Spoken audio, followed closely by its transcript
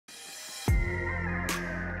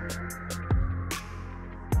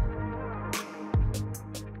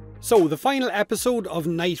So the final episode of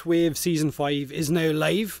Nightwave Season 5 is now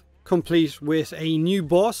live, complete with a new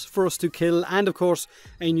boss for us to kill and of course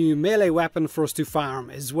a new melee weapon for us to farm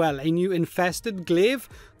as well. A new infested glaive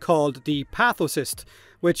called the Pathosist,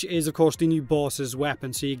 which is of course the new boss's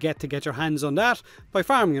weapon, so you get to get your hands on that by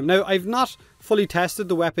farming him. Now I've not fully tested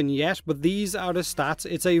the weapon yet, but these are the stats.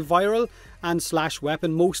 It's a viral and slash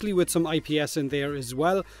weapon, mostly with some IPS in there as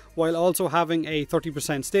well, while also having a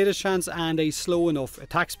 30% status chance and a slow enough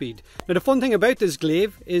attack speed. Now the fun thing about this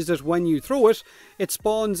glaive is that when you throw it, it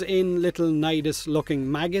spawns in little nidus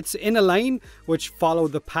looking maggots in a line which follow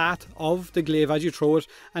the path of the glaive as you throw it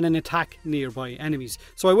and then attack nearby enemies.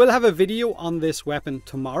 So I will have a video on this weapon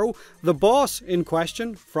tomorrow. The boss in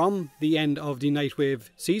question from the end of the Nightwave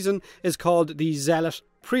season is called the Zealot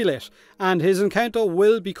Prelate, and his encounter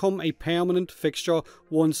will become a permanent fixture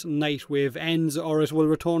once Nightwave ends, or it will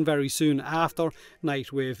return very soon after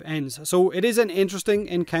Nightwave ends. So it is an interesting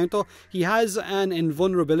encounter. He has an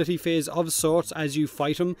invulnerability phase of sorts as you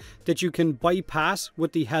fight him that you can bypass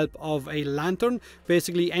with the help of a lantern.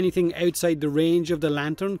 Basically anything outside the range of the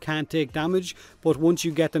lantern can't take damage, but once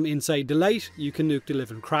you get them inside the light you can nuke the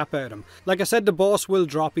living crap out of them. Like I said, the boss will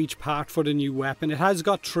drop each part for the new weapon. It has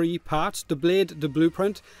got 3 parts: the blade, the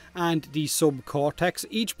blueprint and the subcortex.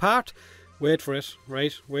 Each part, wait for it,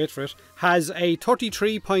 has a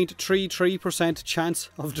 33.33% chance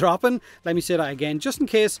of dropping. Let me say that again, just in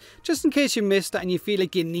case you missed it and you feel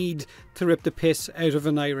like you need to rip the piss out of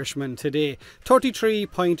an Irishman today.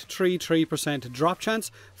 33.33% drop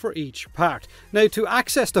chance for each part. Now to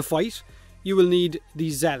access the fight, you will need the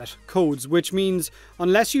Zealot codes, which means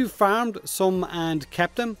unless you farmed some and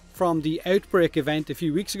kept them from the Outbreak event a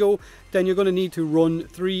few weeks ago, then you're going to need to run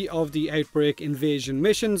 3 of the Outbreak invasion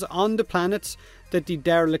missions on the planets that the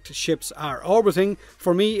derelict ships are orbiting.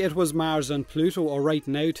 For me it was Mars and Pluto, or right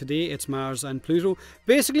now today it's Mars and Pluto.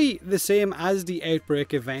 Basically the same as the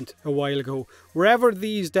Outbreak event a while ago. Wherever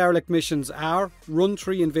these derelict missions are, run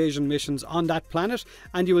 3 invasion missions on that planet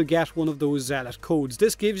and you will get one of those Zealot codes.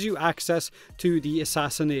 This gives you access to the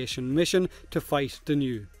assassination mission to fight the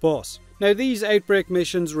new boss. Now these Outbreak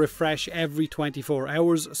missions refresh every 24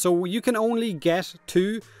 hours, so you can only get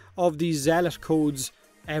 2 of these Zealot codes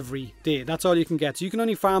every day. That's all you can get. So you can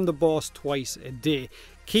only farm the boss twice a day.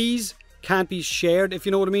 Keys can't be shared, if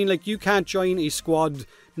you know what I mean. Like, you can't join a squad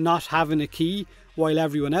not having a key while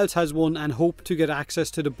everyone else has one and hope to get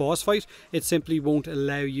access to the boss fight. It simply won't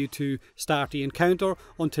allow you to start the encounter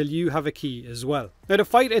until you have a key as well. Now the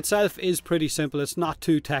fight itself is pretty simple, it's not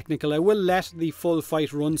too technical. I will let the full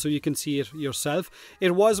fight run so you can see it yourself.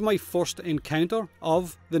 It was my first encounter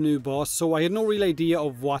of the new boss, so I had no real idea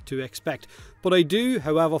of what to expect. But I do,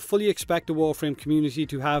 however, fully expect the Warframe community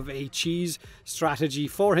to have a cheese strategy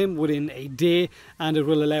for him within a day, and it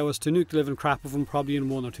will allow us to nuke the living crap of him probably in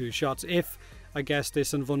 1 or 2 shots, if I guess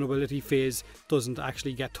this invulnerability phase doesn't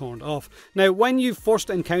actually get turned off. Now when you first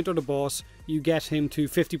encounter the boss, you get him to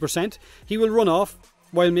 50%. He will run off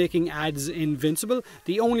while making ads invincible.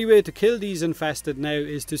 The only way to kill these infested now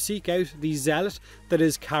is to seek out the Zealot that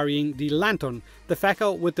is carrying the lantern, the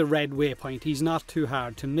fecker with the red waypoint. He's not too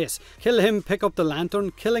hard to miss. Kill him, pick up the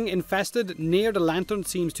lantern. Killing infested near the lantern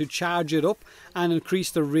seems to charge it up and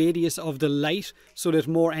increase the radius of the light so that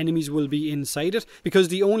more enemies will be inside it, because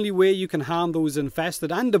the only way you can harm those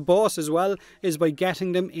infested and the boss as well is by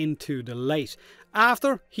getting them into the light.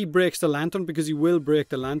 After he breaks the lantern, because he will break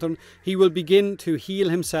the lantern, he will begin to heal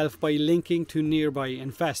himself by linking to nearby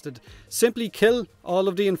infested. Simply kill all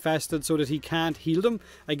of the infested so that he can't heal them.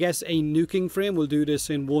 I guess a nuking frame will do this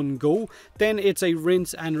in one go. Then it's a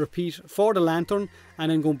rinse and repeat for the lantern,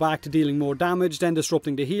 and then going back to dealing more damage, then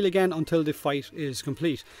disrupting the heal again until the fight is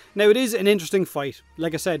complete. Now it is an interesting fight.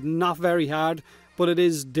 Like I said, not very hard, but it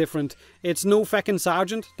is different. It's no feckin'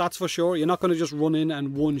 sergeant, that's for sure. You're not going to just run in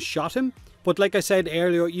and one-shot him. But like I said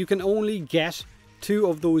earlier, you can only get 2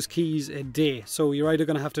 of those keys a day. So you're either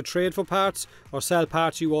going to have to trade for parts or sell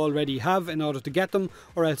parts you already have in order to get them,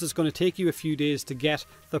 or else it's going to take you a few days to get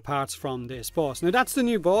the parts from this boss. Now that's the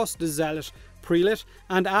new boss, the Zealot Prelate,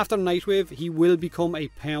 and after Nightwave he will become a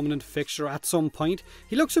permanent fixture at some point.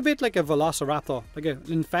 He looks a bit like a velociraptor, like an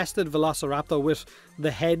infested velociraptor with the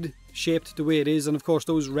head shaped the way it is, and of course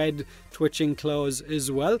those red twitching claws as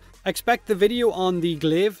well. I expect the video on the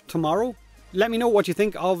Glaive tomorrow. Let me know what you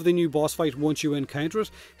think of the new boss fight once you encounter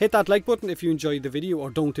it. Hit that like button if you enjoyed the video, or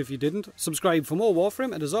don't if you didn't. Subscribe for more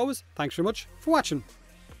Warframe, and as always, thanks very much for watching.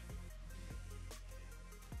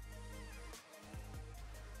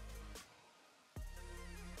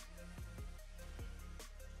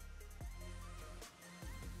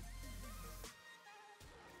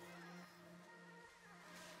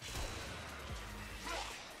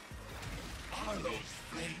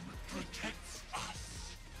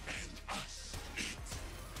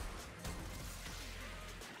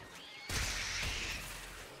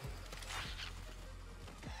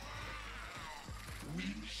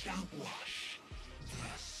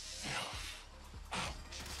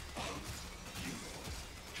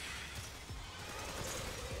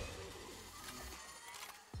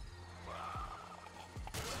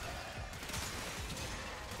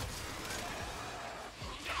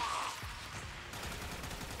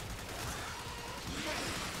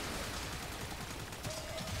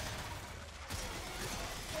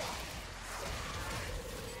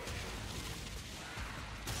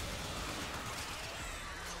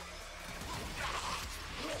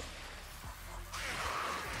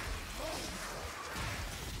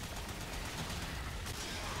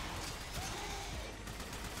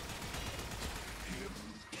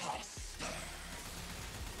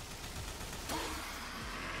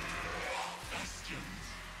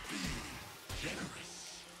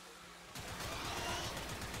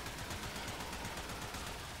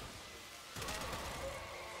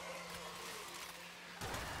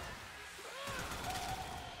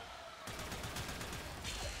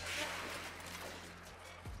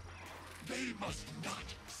 must not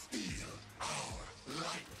steal our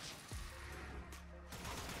light.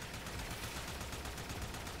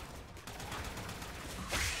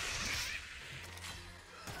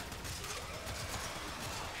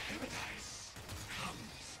 Paradise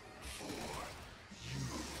comes for you.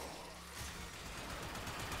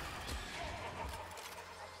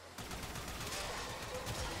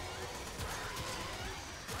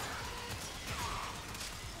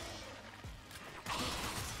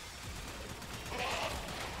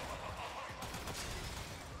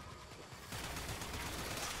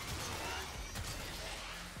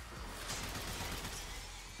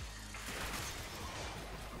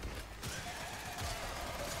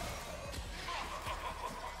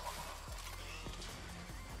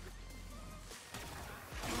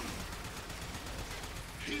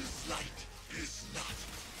 His light is not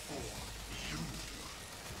for you.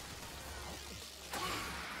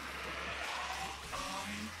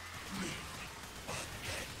 I live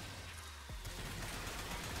again.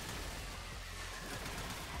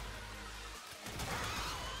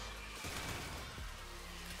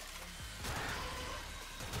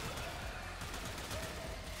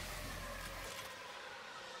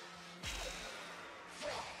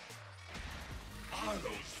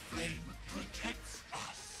 Arlo's flame protects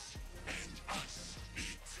us, and us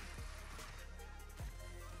it.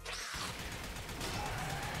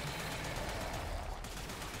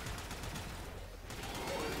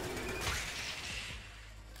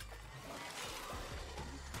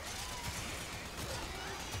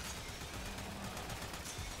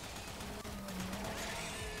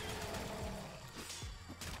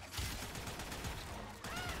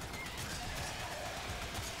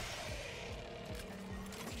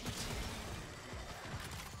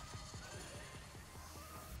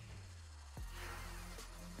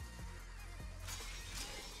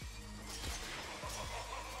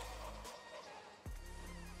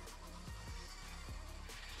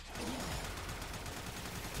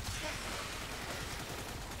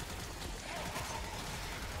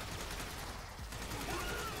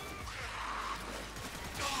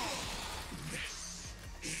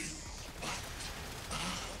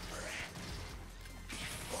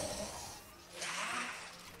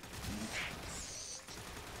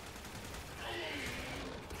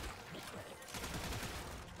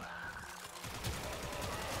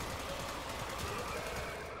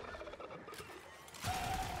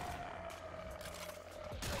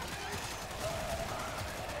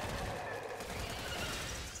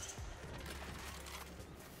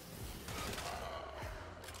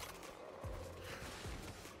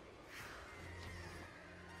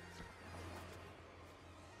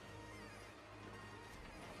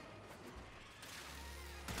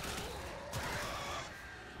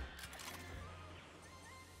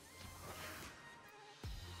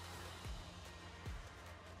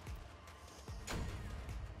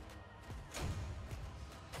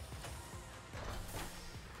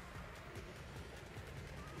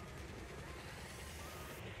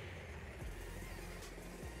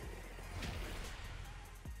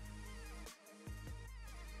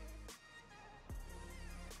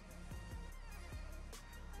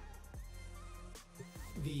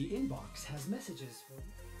 The inbox has messages for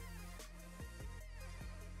you.